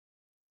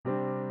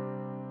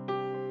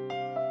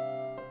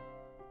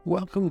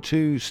Welcome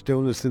to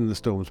Stillness in the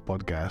Storms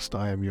podcast.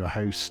 I am your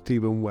host,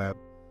 Stephen Webb,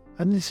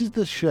 and this is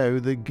the show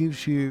that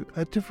gives you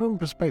a different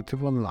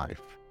perspective on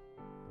life.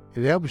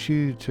 It helps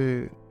you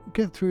to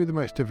get through the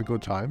most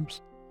difficult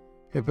times,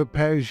 it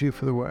prepares you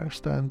for the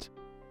worst, and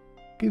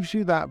gives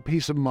you that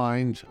peace of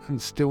mind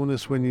and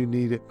stillness when you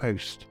need it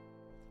most.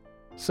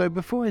 So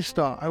before I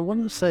start, I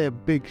want to say a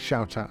big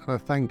shout out and a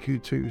thank you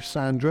to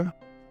Sandra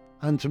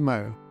and to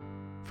Mo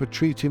for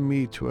treating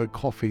me to a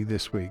coffee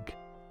this week.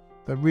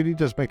 That really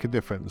does make a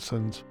difference,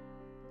 and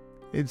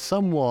it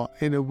somewhat,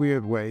 in a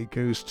weird way,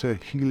 goes to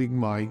healing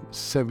my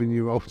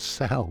 7-year-old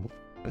self.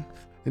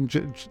 And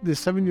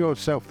this 7-year-old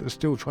self that's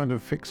still trying to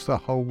fix the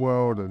whole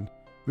world and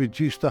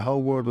reduce the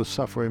whole world of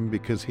suffering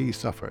because he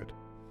suffered.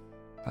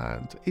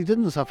 And he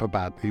didn't suffer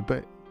badly,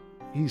 but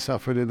he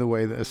suffered in the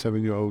way that a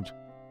 7-year-old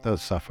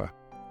does suffer,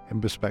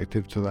 in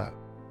perspective to that.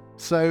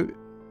 So,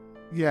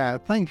 yeah,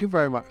 thank you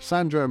very much,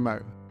 Sandra and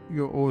Mo.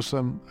 You're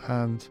awesome,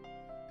 and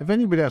if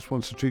anybody else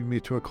wants to treat me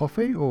to a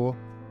coffee or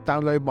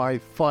download my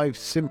 5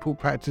 simple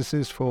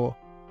practices for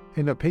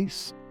inner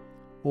peace,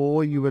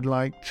 or you would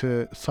like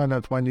to sign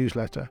up to my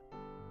newsletter,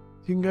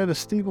 you can go to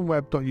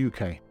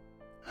stephenwebb.uk,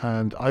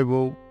 and I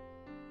will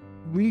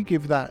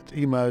re-give that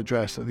email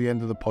address at the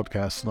end of the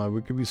podcast, and I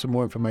will give you some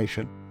more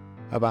information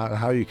about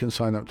how you can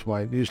sign up to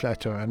my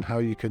newsletter and how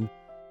you can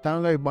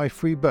download my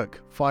free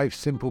book, 5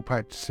 Simple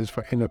Practices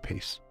for Inner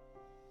Peace.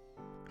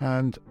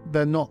 And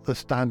they're not the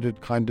standard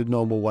kind of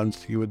normal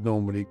ones that you would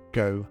normally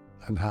go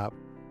and have.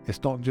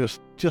 It's not just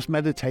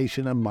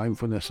meditation and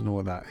mindfulness and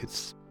all that.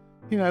 It's,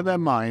 they're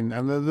mine,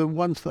 and they're the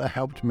ones that have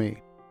helped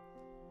me.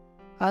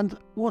 And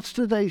what's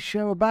today's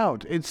show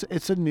about?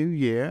 It's a new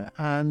year,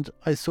 and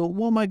I thought,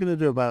 what am I going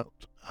to do about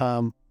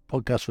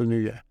podcast for the new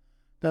year?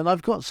 Then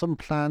I've got some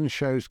planned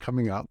shows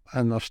coming up,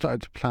 and I've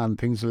started to plan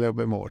things a little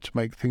bit more to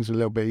make things a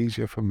little bit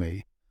easier for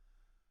me.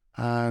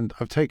 And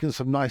I've taken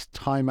some nice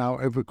time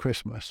out over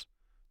Christmas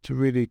to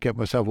really get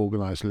myself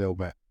organised a little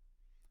bit.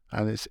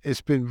 And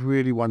it's been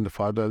really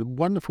wonderful. I had a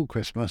wonderful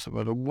Christmas. I've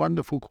had a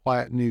wonderful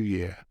quiet New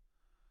Year.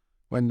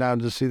 Went down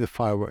to see the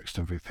fireworks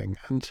and everything.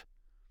 And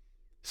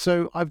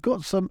so I've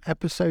got some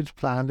episodes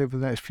planned over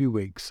the next few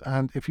weeks.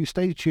 And if you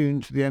stay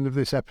tuned to the end of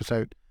this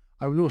episode,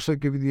 I will also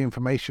give you the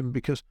information,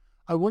 because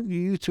I want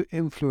you to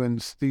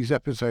influence these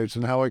episodes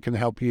and how I can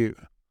help you.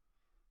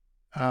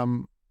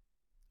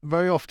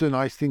 Very often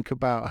I think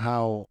about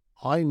how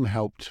I'm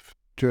helped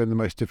during the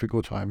most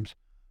difficult times,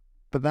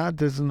 but that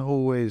doesn't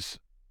always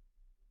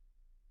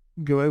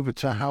go over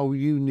to how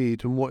you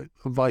need and what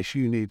advice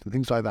you need and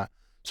things like that.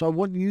 So I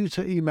want you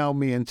to email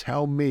me and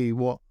tell me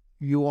what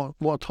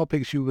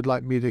topics you would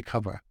like me to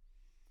cover.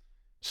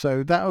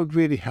 So that would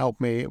really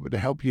help me. It would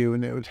help you,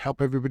 and it would help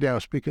everybody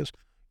else, because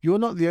you're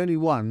not the only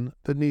one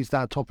that needs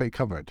that topic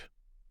covered.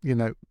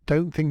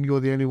 Don't think you're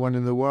the only one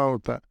in the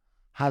world that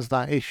has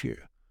that issue.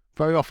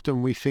 Very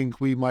often we think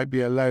we might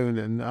be alone,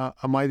 and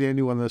am I the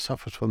only one that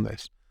suffers from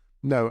this?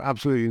 No,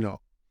 absolutely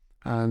not.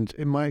 And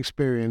in my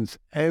experience,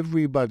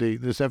 everybody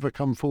that's ever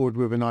come forward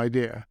with an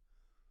idea,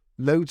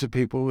 loads of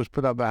people has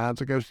put up their hands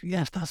and goes,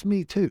 yes, that's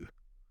me too.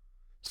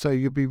 So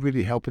you'll be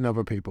really helping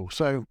other people.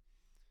 So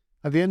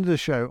at the end of the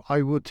show,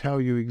 I will tell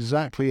you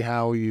exactly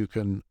how you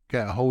can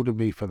get a hold of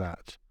me for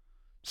that.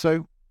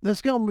 So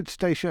let's get on with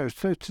today's show.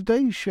 So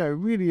today's show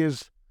really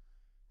is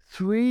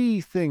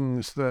 3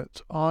 things that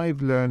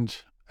I've learned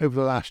over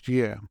the last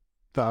year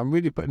that I'm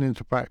really putting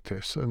into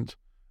practice and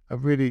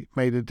have really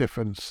made a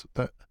difference.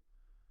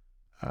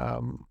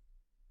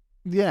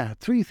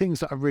 3 things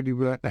that I've really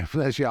learned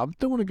over this year. I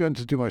don't want to go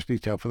into too much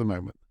detail for the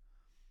moment.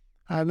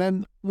 And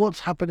then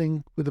what's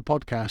happening with the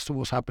podcast, or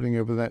what's happening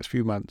over the next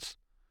few months.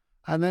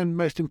 And then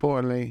most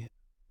importantly,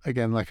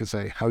 again, like I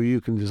say, how you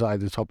can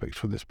decide the topics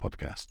for this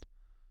podcast.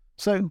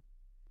 So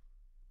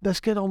let's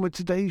get on with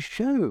today's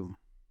show.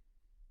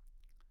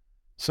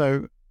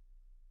 So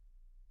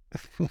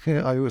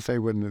I always say,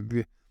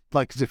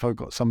 like as if I've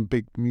got some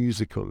big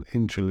musical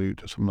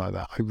interlude or something like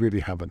that. I really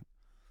haven't.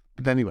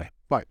 But anyway,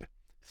 right.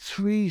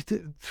 3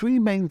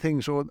 main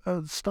things, or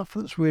stuff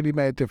that's really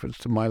made a difference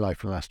to my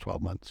life in the last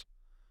 12 months.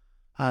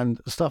 And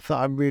stuff that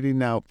I'm really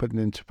now putting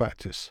into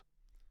practice.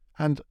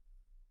 And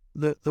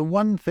the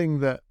one thing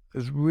that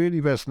has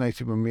really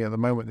resonated with me at the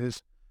moment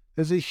is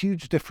there's a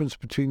huge difference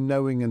between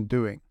knowing and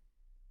doing.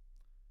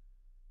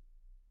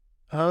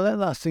 I'll let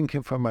that sink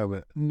in for a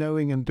moment.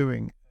 Knowing and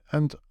doing.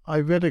 And I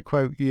read a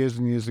quote years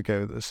and years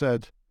ago that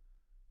said,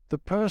 the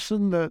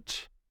person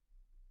that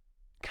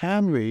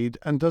can read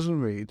and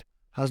doesn't read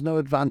has no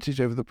advantage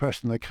over the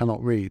person that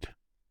cannot read.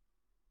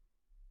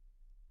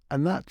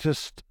 And that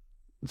just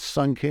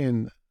sunk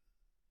in,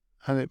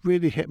 and it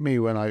really hit me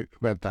when I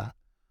read that.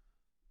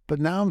 But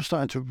now I'm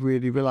starting to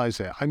really realize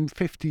it. I'm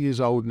 50 years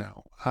old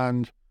now,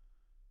 and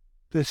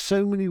there's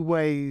so many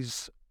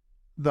ways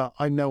that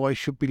I know I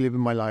should be living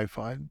my life.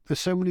 There's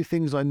so many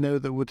things I know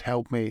that would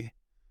help me,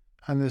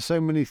 and there's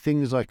so many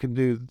things I can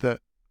do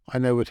that I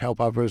know would help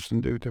others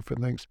and do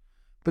different things.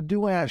 But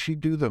do I actually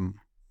do them?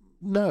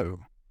 No.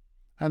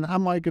 And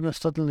am I going to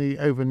suddenly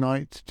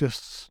overnight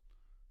just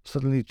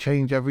suddenly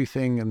change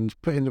everything and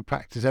put into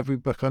practice every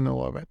book I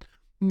know of it.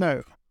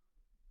 No.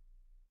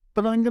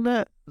 But I'm going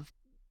to,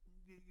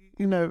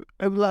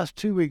 over the last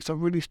 2 weeks,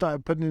 I've really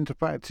started putting into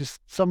practice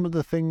some of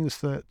the things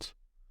that,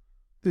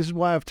 this is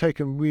why I've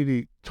taken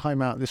really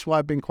time out. This is why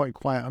I've been quite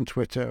quiet on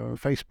Twitter and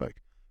Facebook,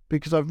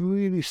 because I've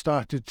really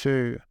started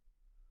to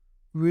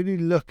really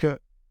look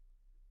at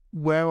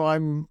where I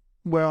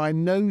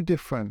know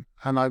different,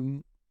 and I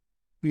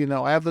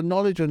have the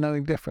knowledge of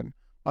knowing different.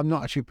 I'm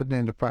not actually putting it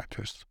into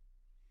practice.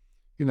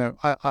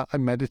 I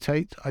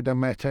meditate. I don't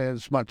meditate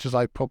as much as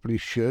I probably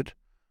should.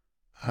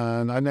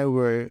 And I know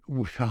we're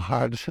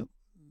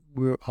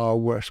our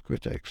worst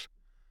critics.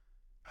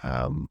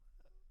 I'm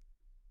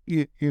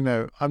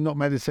not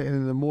meditating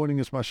in the morning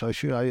as much as I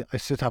should. I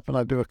sit up and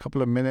I do a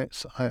couple of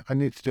minutes. I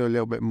need to do a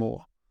little bit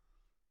more.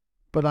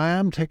 But I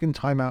am taking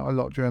time out a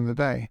lot during the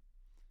day.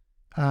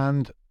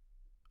 And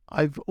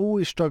I've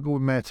always struggled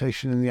with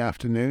meditation in the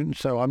afternoon,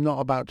 so I'm not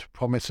about to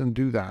promise and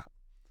do that.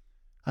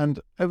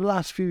 And over the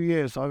last few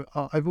years,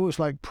 I've always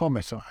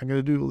promised I'm going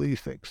to do all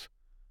these things.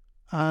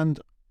 And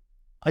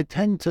I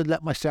tend to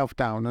let myself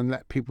down and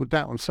let people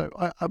down, so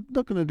I'm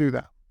not going to do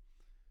that.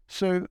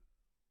 So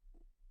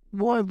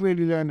what I've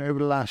really learned over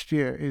the last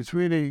year is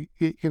really,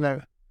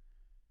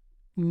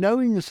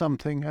 knowing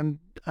something and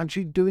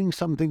actually doing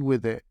something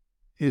with it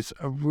is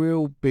a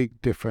real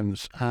big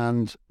difference.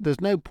 And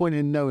there's no point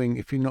in knowing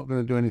if you're not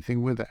going to do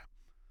anything with it.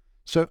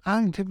 So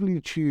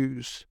actively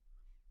choose,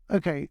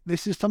 okay,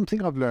 this is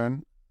something I've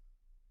learned.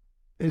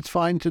 It's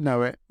fine to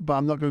know it, but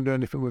I'm not going to do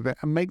anything with it.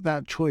 And make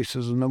that choice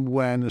as an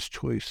awareness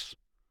choice.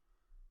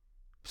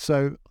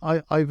 So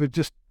I either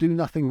just do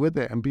nothing with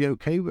it and be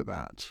okay with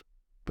that,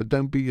 but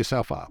don't beat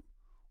yourself up.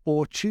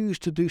 Or choose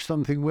to do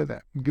something with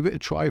it. Give it a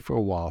try for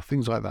a while,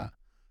 things like that.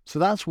 So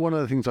that's one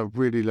of the things I've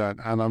really learned,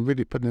 and I'm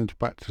really putting into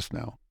practice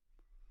now.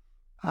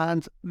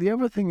 And the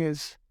other thing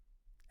is,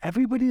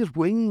 everybody is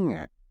winging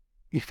it.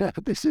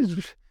 This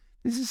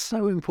is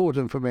so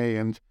important for me,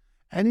 and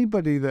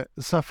anybody that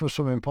suffers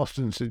from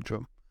imposter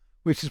syndrome,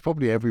 which is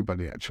probably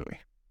everybody actually.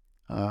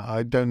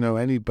 I don't know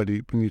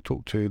anybody when you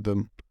talk to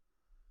them,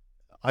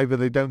 either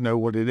they don't know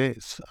what it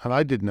is, and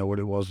I didn't know what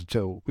it was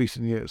until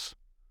recent years,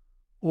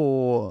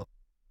 or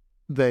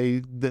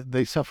they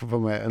suffer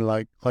from it, and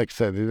like I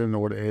said, they don't know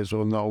what it is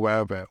or not aware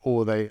of it,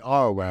 or they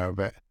are aware of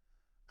it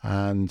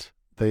and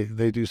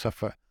they do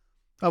suffer.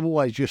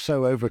 Otherwise, you're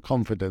so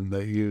overconfident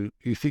that you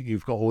think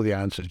you've got all the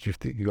answers, you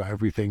think you've got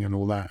everything and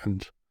all that,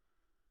 and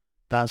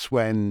that's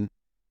when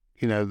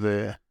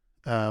the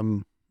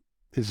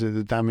is it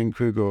the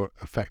Dunning-Kruger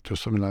effect or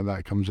something like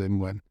that comes in,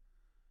 when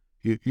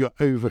you're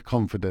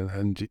overconfident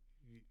and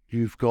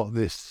you've got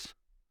this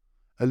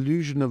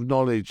illusion of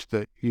knowledge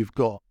that you've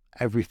got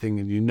everything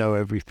and you know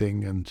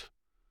everything. And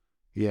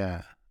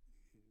yeah,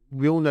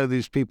 we all know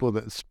these people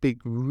that speak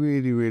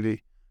really,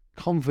 really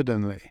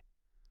confidently,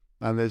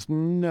 and there's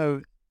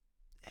no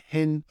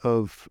hint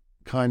of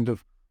kind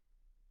of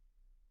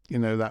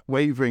that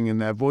wavering in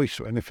their voice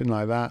or anything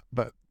like that,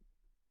 but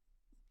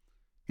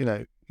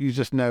you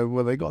just know,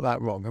 well, they got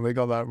that wrong and they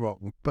got that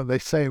wrong, but they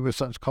say it with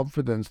such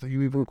confidence that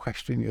you even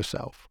question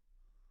yourself.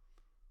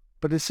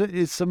 But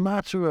it's a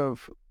matter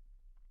of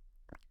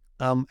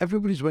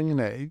everybody's winging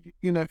it.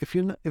 If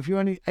you're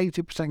only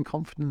 80%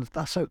 confident,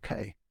 that's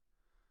okay.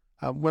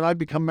 When I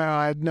became mayor,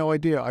 I had no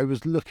idea. I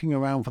was looking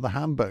around for the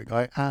handbook.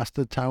 I asked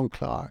the town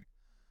clerk,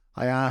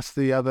 I asked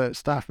the other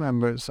staff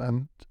members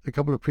and a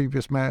couple of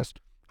previous mayors,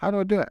 how do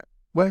I do it?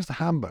 Where's the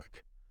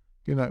handbook?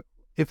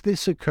 If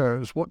this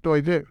occurs, what do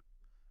I do?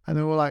 And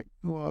they were like,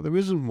 well, there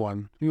isn't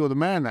one. You're the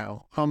mayor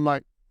now. I'm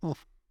like, oh.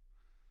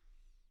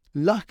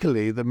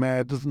 Luckily, the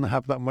mayor doesn't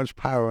have that much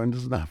power and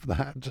doesn't have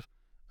that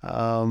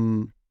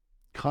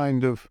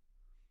kind of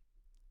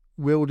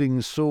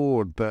wielding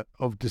sword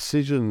of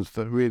decisions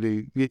that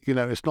really,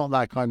 it's not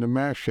that kind of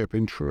mayorship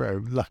in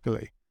Truro,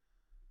 luckily.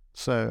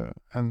 So,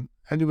 and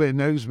anybody who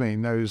knows me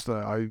knows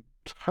that I'm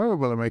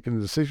terrible at making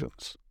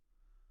decisions.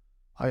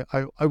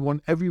 I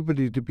want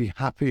everybody to be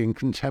happy and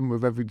content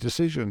with every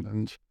decision.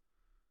 And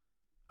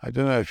I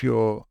don't know if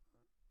you're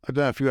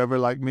ever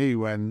like me,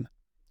 when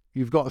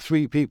you've got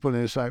 3 people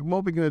and it's like, what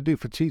are we going to do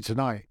for tea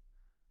tonight?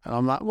 And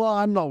I'm like, well,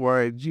 I'm not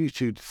worried, you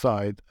two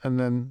decide. And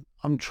then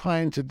I'm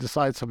trying to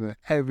decide something that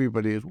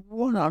everybody is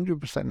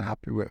 100%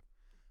 happy with.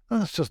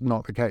 And that's just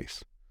not the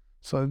case.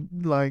 So,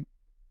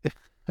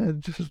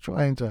 just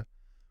trying to,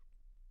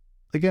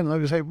 again,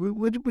 like I say,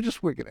 we're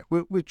just wigging it.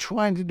 We're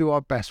trying to do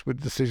our best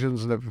with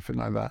decisions and everything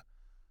like that.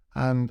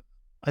 And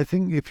I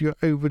think if you're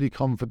overly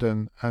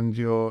confident and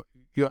you're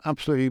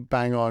absolutely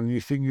bang on,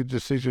 you think your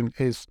decision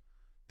is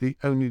the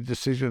only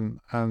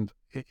decision and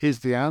it is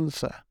the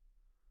answer,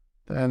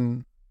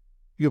 then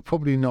you're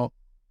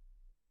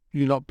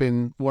not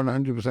been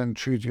 100%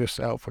 true to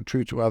yourself or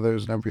true to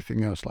others and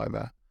everything else like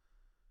that.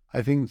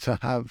 I think to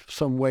have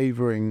some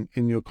wavering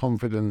in your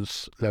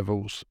confidence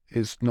levels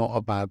is not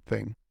a bad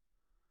thing.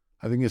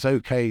 I think it's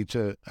okay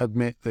to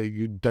admit that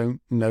you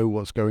don't know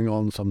what's going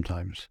on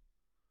sometimes.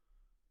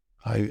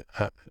 Either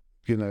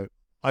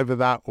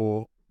that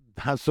or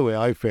that's the way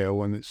I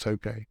feel, and it's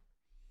okay.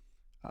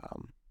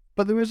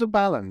 But there is a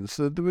balance.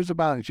 There is a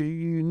balance.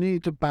 You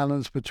need to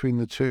balance between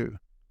the two.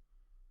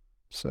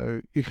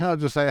 So you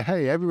can't just say,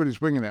 hey, everybody's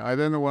bringing it. I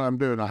don't know what I'm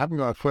doing. I haven't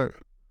got a clue.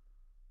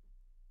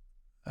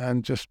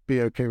 And just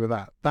be okay with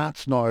that.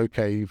 That's not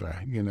okay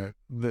either.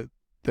 That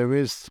there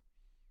is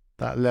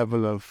that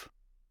level of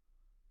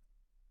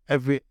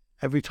every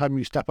time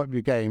you step up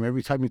your game,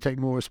 every time you take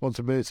more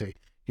responsibility,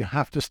 you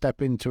have to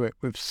step into it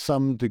with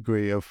some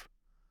degree of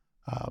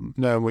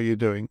knowing what you're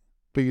doing,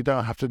 but you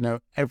don't have to know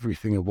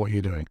everything of what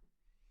you're doing.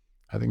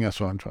 I think that's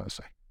what I'm trying to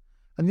say.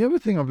 And the other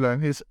thing I've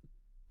learned is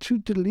to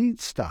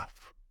delete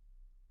stuff,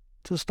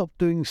 to stop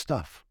doing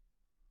stuff.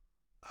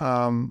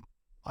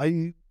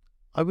 I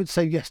would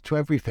say yes to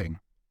everything,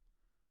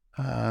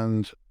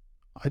 and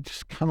I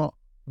just cannot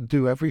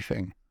do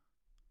everything.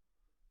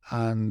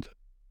 And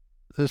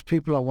there's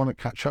people I want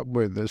to catch up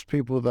with. There's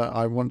people that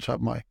I want to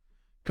have my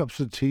cups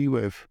of tea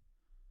with.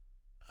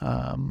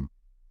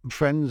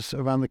 Friends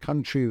around the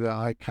country that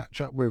I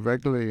catch up with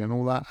regularly and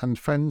all that, and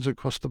friends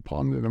across the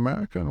pond in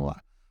America and all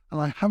that. And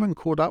I haven't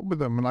caught up with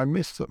them and I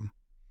miss them.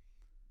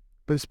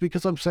 But it's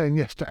because I'm saying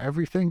yes to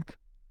everything.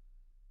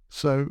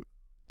 So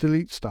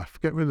delete stuff,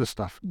 get rid of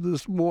stuff.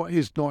 There's what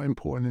is not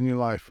important in your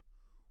life.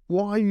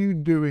 What are you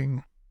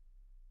doing?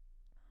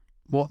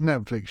 What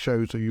Netflix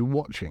shows are you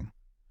watching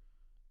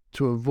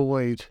to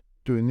avoid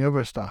doing the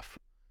other stuff,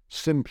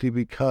 simply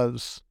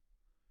because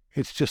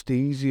it's just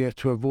easier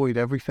to avoid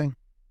everything?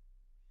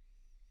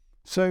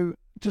 So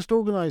just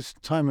organise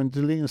time and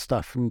deleting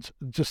stuff and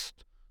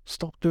just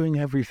stop doing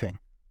everything.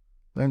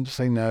 Then just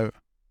say no.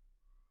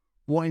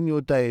 What in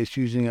your day is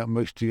using up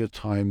most of your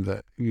time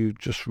that you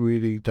just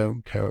really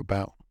don't care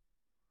about?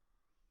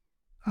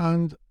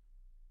 And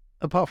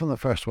apart from the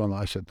first one,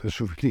 I said this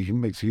really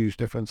makes a huge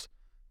difference.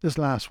 This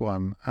last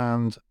one,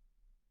 and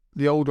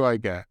the older I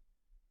get,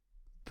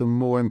 the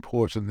more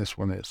important this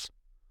one is.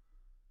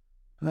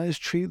 And that is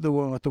treat the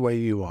world the way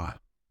you are,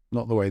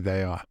 not the way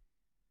they are.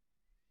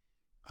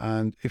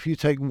 And if you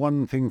take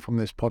one thing from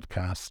this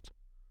podcast,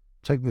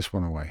 take this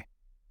one away.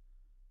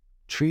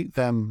 Treat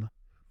them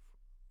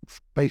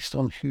based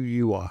on who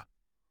you are,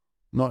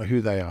 not who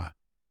they are.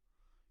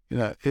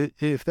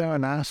 If they're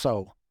an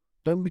asshole,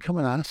 don't become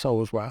an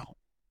asshole as well.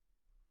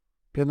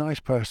 Be a nice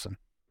person.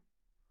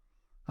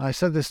 I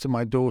said this to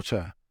my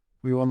daughter.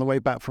 We were on the way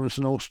back from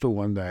St Austell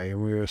one day,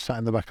 and we were sat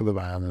in the back of the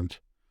van, and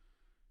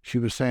she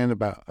was saying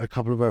about a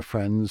couple of her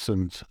friends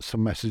and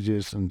some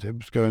messages, and it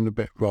was going a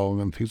bit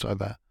wrong and things like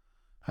that.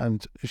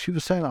 And she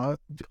was saying, I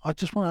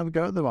just want to have a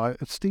go at them.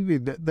 Stevie,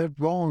 they're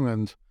wrong,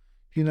 and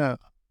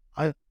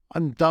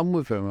I'm done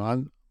with them.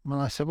 And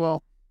I said,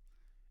 well,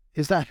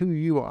 is that who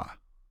you are?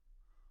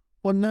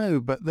 Well, no,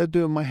 but they're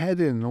doing my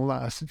head in and all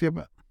that. I said, yeah,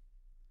 but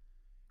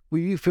will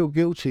you feel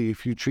guilty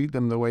if you treat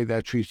them the way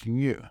they're treating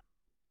you?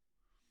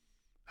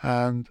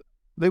 And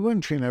they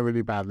weren't treating her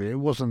really badly. It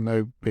wasn't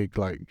no big,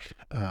 bullying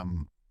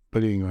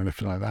or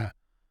anything like that.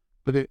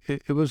 But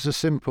it was a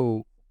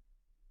simple,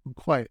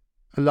 quite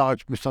a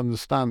large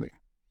misunderstanding.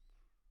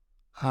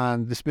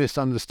 And this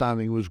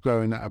misunderstanding was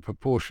growing out of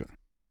proportion.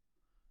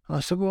 And I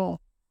said, well,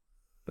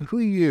 who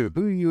are you?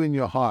 Who are you in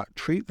your heart?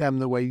 Treat them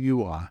the way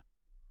you are.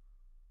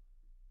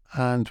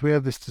 And we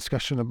had this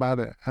discussion about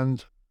it.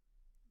 And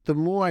the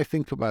more I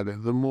think about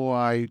it, the more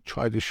I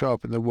try to show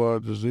up in the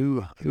world as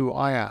who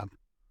I am.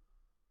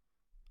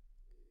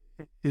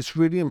 It's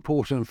really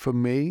important for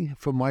me,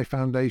 for my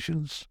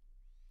foundations.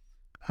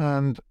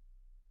 And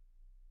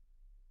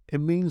it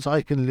means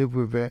I can live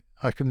with it.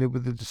 I can live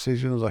with the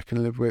decisions. I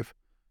can live with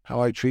how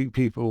I treat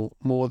people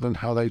more than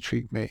how they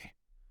treat me.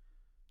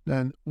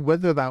 Then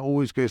whether that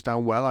always goes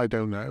down well, I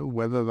don't know.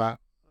 Whether that,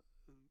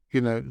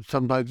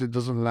 sometimes it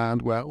doesn't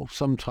land well.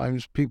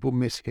 Sometimes people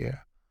mishear.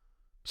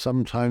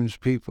 Sometimes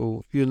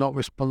you're not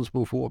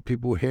responsible for what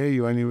people hear.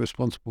 You're only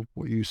responsible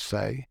for what you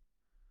say.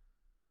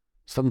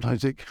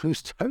 Sometimes it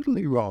goes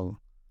totally wrong.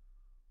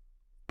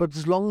 But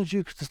as long as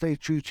you can stay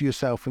true to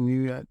yourself and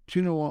do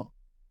you know what?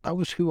 That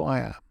was who I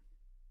am.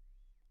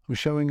 I'm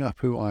showing up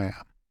who I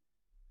am.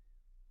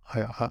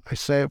 I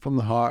say it from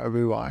the heart of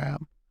who I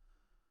am.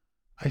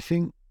 I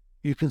think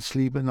you can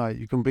sleep at night.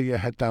 You can put your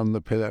head down on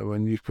the pillow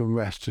and you can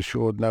rest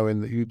assured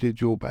knowing that you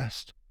did your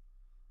best.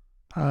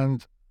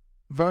 And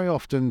very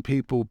often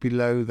people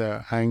below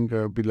their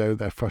anger, below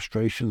their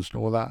frustrations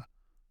and all that,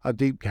 are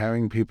deep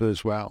caring people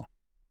as well.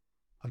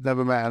 I've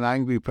never met an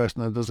angry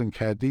person that doesn't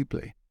care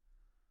deeply.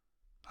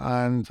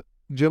 And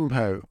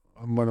Jumpo,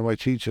 one of my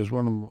teachers,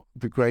 one of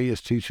the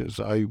greatest teachers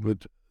I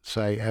would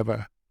say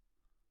ever,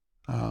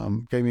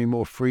 gave me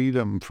more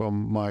freedom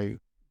from my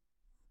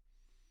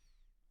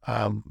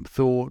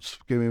thoughts,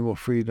 gave me more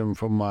freedom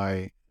from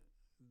my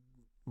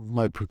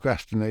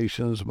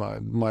procrastinations,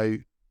 my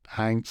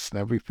angst and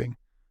everything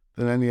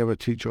than any other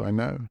teacher I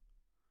know.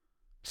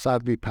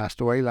 Sadly passed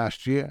away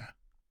last year.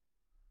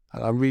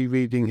 And I'm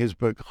rereading his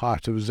book,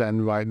 Heart of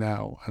Zen, right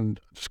now, and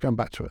just going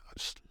back to it. I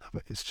just love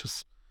it.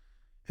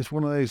 It's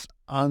one of those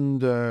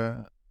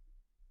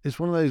it's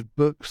one of those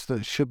books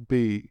that should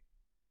be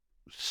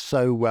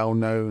so well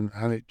known,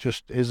 and it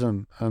just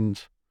isn't.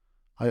 And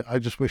I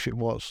just wish it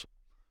was.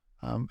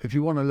 If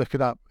you want to look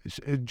it up, it's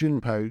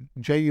Junpo,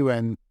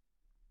 Junpo.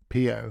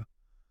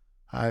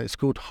 It's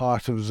called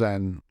Heart of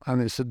Zen,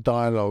 and it's a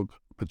dialogue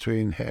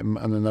between him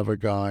and another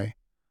guy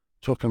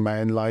talking about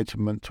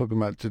enlightenment, talking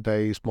about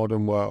today's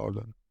modern world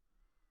and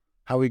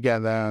how we get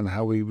there and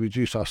how we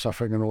reduce our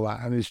suffering and all that.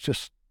 And it's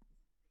just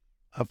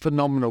a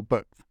phenomenal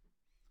book.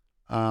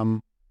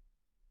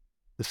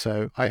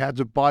 So I had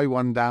to buy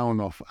one down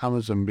off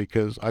Amazon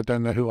because I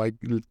don't know who I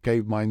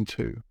gave mine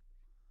to.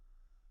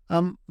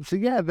 So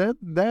yeah,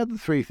 they're the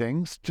three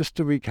things. Just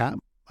to recap,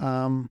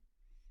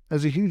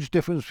 there's a huge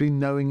difference between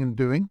knowing and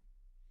doing.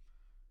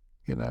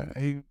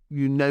 You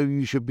know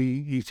you should be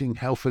eating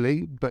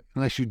healthily, but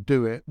unless you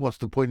do it, what's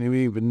the point of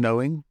even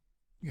knowing?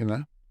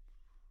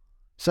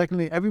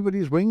 Secondly,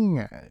 everybody's winging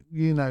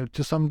it,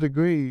 to some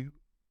degree.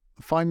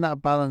 Find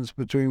that balance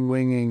between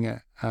winging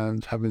it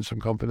and having some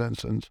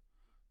confidence and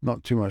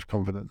not too much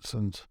confidence,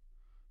 and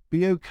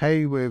be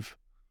okay with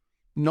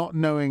not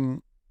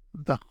knowing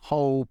the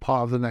whole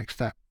part of the next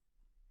step.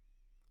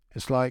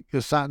 It's like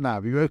your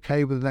sat-nav. You're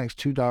okay with the next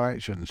 2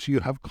 directions. You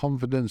have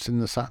confidence in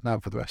the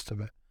sat-nav for the rest of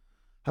it.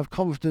 Have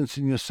confidence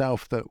in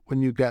yourself that when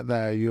you get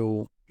there,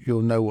 you'll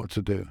know what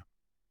to do.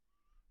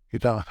 You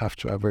don't have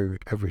to have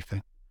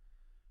everything.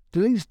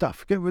 Delete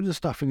stuff. Get rid of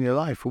stuff in your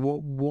life.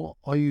 What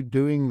are you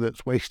doing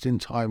that's wasting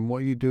time? What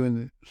are you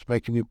doing that's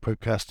making you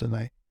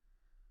procrastinate?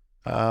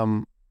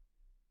 That's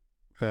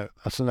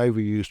an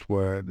overused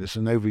word. It's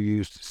an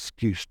overused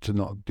excuse to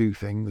not do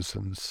things.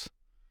 And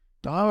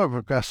I'm a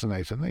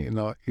procrastinator. No, you're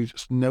not. You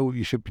just know what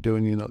you should be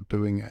doing. You're not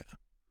doing it.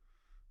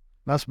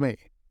 That's me.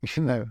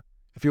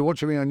 If you're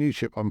watching me on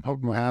YouTube, I'm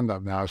popping my hand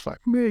up now. It's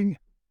like me.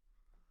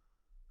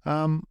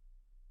 So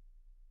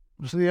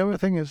the other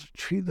thing is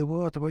treat the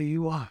world the way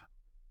you are,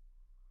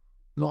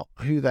 not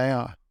who they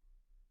are.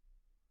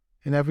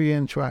 In every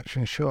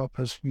interaction, show up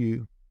as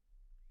you.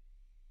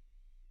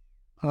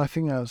 And I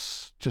think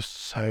that's just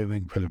so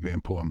incredibly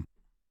important.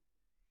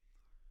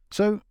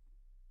 So,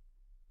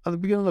 at the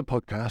beginning of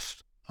the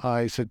podcast,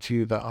 I said to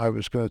you that I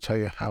was going to tell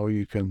you how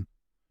you can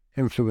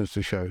influence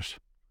the shows.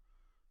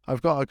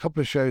 I've got a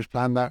couple of shows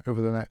planned out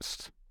over the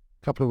next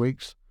couple of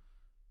weeks.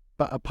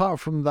 But apart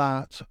from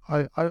that,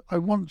 I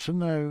want to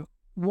know,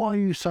 what are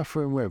you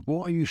suffering with?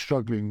 What are you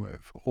struggling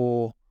with?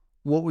 Or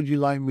what would you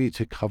like me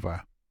to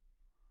cover?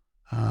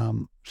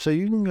 So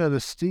you can go to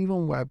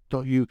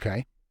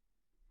stephenwebb.uk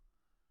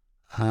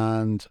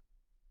and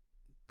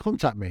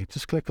contact me.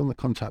 Just click on the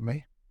contact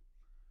me.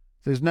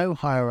 There's no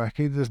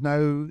hierarchy. There's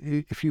no,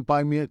 if you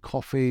buy me a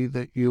coffee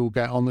that you'll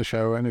get on the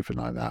show or anything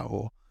like that,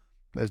 or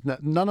there's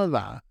none of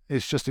that.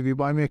 It's just, if you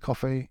buy me a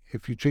coffee,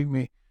 if you treat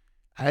me,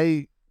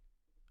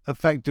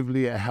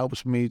 effectively it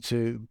helps me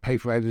to pay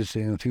for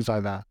editing and things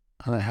like that.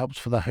 And it helps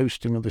for the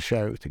hosting of the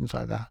show, things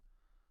like that,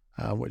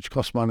 which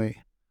costs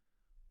money.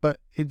 But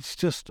it's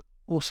just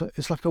also,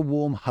 it's like a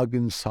warm hug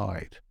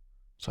inside.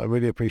 So I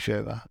really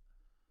appreciate that.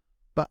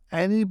 But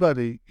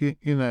anybody,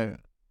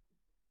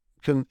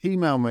 can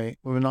email me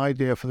with an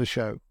idea for the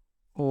show.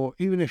 Or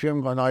even if you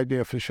haven't got an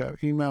idea for the show,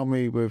 email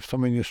me with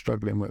something you're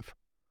struggling with.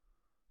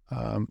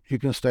 You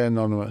can stay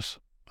anonymous.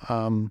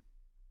 I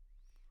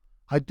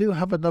do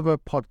have another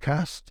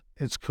podcast.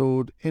 It's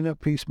called Inner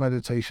Peace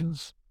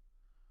Meditations,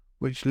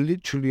 which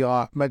literally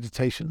are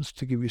meditations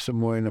to give you some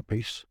more inner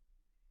peace.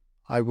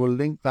 I will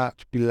link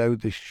that below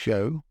this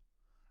show.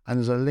 And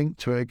there's a link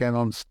to it again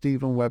on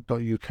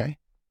stephenwebb.uk.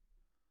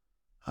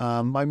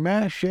 My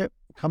mayorship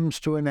comes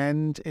to an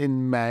end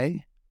in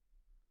May.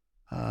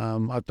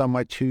 I've done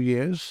my 2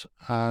 years,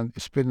 and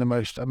it's been the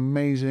most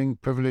amazing,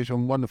 privileged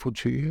and wonderful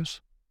 2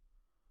 years.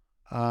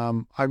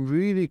 I'm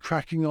really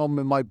cracking on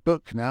with my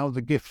book now,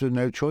 The Gift of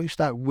No Choice.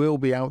 That will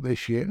be out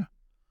this year.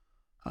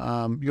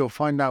 You'll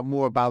find out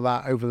more about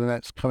that over the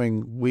next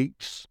coming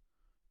weeks,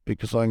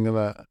 because I'm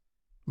going to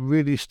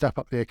really step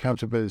up the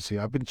accountability.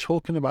 I've been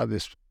talking about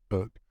this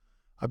book.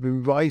 I've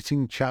been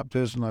writing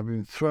chapters and I've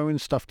been throwing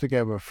stuff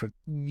together for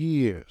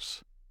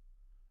years.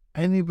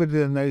 Anybody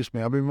that knows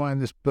me, I've been writing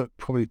this book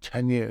probably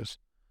 10 years.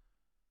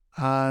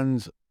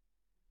 And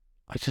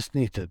I just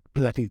need to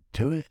bloody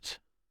do it.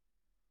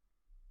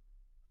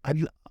 I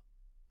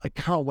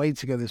can't wait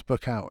to get this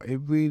book out. It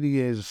really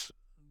is,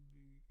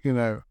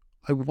 I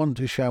want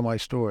to share my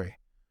story.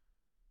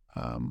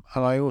 And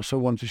I also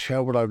want to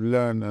share what I've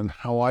learned and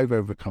how I've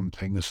overcome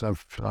things and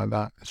stuff like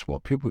that. It's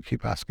what people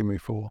keep asking me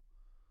for.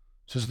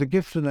 So it's The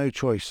Gift of No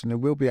Choice, and it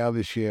will be out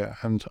this year,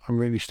 and I'm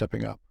really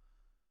stepping up.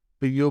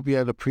 But you'll be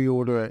able to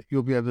pre-order it.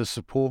 You'll be able to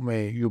support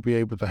me. You'll be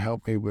able to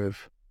help me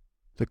with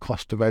the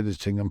cost of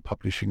editing and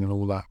publishing and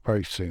all that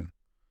very soon.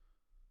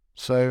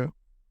 So,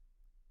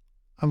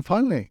 and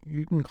finally,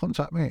 you can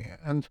contact me.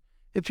 And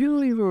if you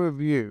leave a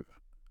review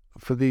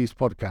for these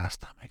podcasts,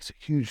 that makes a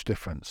huge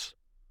difference.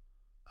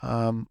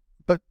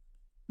 But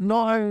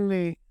not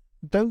only,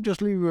 don't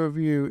just leave a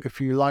review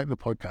if you like the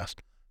podcast.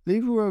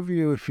 Leave a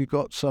review if you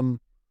got some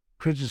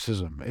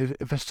criticism,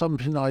 if it's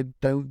something I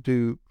don't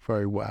do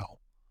very well.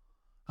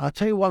 I'll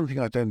tell you one thing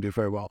I don't do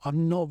very well.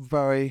 I'm not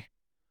very,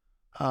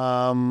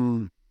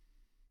 what's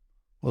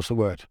the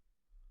word?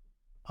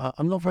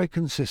 I'm not very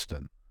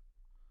consistent.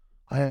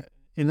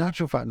 in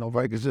actual fact, not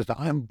very consistent.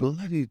 I am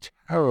bloody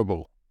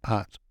terrible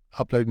at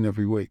uploading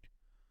every week.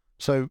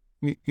 So,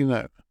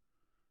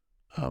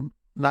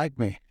 nag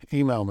me,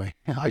 email me.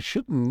 I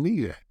shouldn't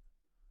need it.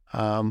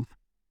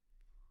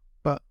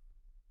 But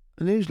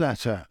the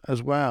newsletter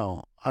as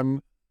well.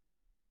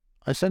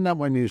 I send out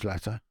my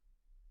newsletter,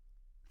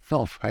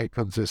 not very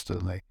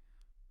consistently,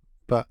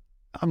 but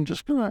I'm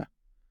not going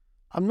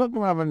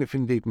to have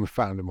anything deep and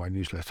profound in my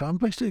newsletter. I'm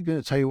basically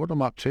going to tell you what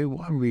I'm up to,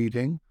 what I'm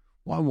reading,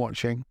 what I'm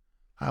watching,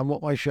 and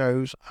what my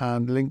shows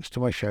and links to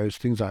my shows,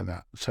 things like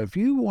that. So if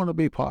you want to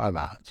be part of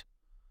that,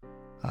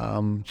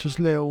 just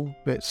little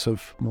bits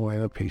of more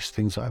inner peace,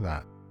 things like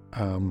that,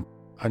 and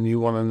you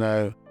want to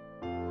know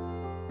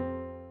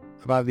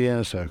about the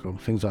inner circle,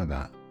 things like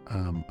that,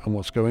 and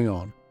what's going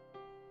on,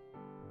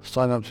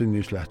 sign up to the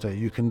newsletter.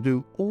 You can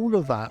do all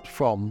of that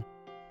from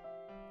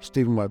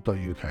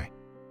stephenwebb.uk.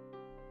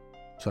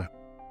 So,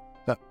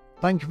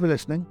 thank you for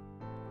listening.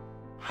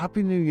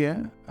 Happy New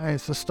Year.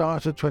 It's the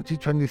start of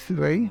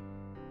 2023.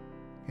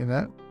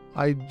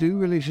 I do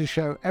release a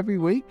show every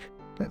week.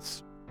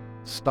 Let's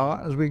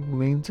start as we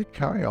mean to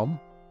carry on.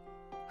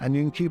 And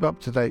you can keep up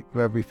to date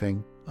with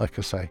everything, like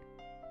I say,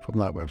 from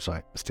that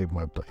website,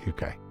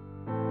 stephenwebb.uk.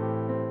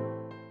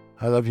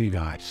 I love you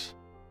guys.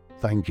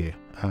 Thank you,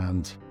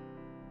 and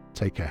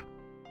take care.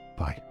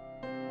 Bye.